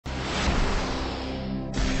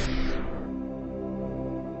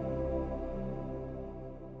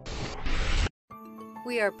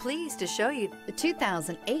We are pleased to show you the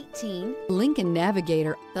 2018 Lincoln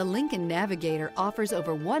Navigator. The Lincoln Navigator offers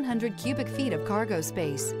over 100 cubic feet of cargo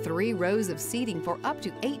space, 3 rows of seating for up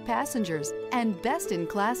to 8 passengers, and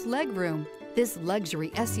best-in-class legroom. This luxury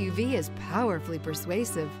SUV is powerfully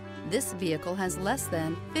persuasive. This vehicle has less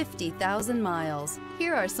than 50,000 miles.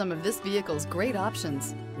 Here are some of this vehicle's great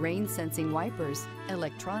options: rain-sensing wipers,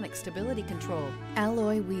 electronic stability control,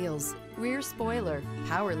 alloy wheels, rear spoiler,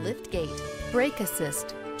 power liftgate, brake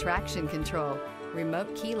assist, traction control,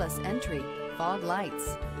 remote keyless entry, fog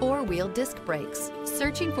lights, 4-wheel disc brakes.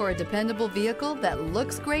 Searching for a dependable vehicle that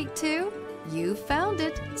looks great too? You found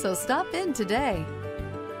it, so stop in today.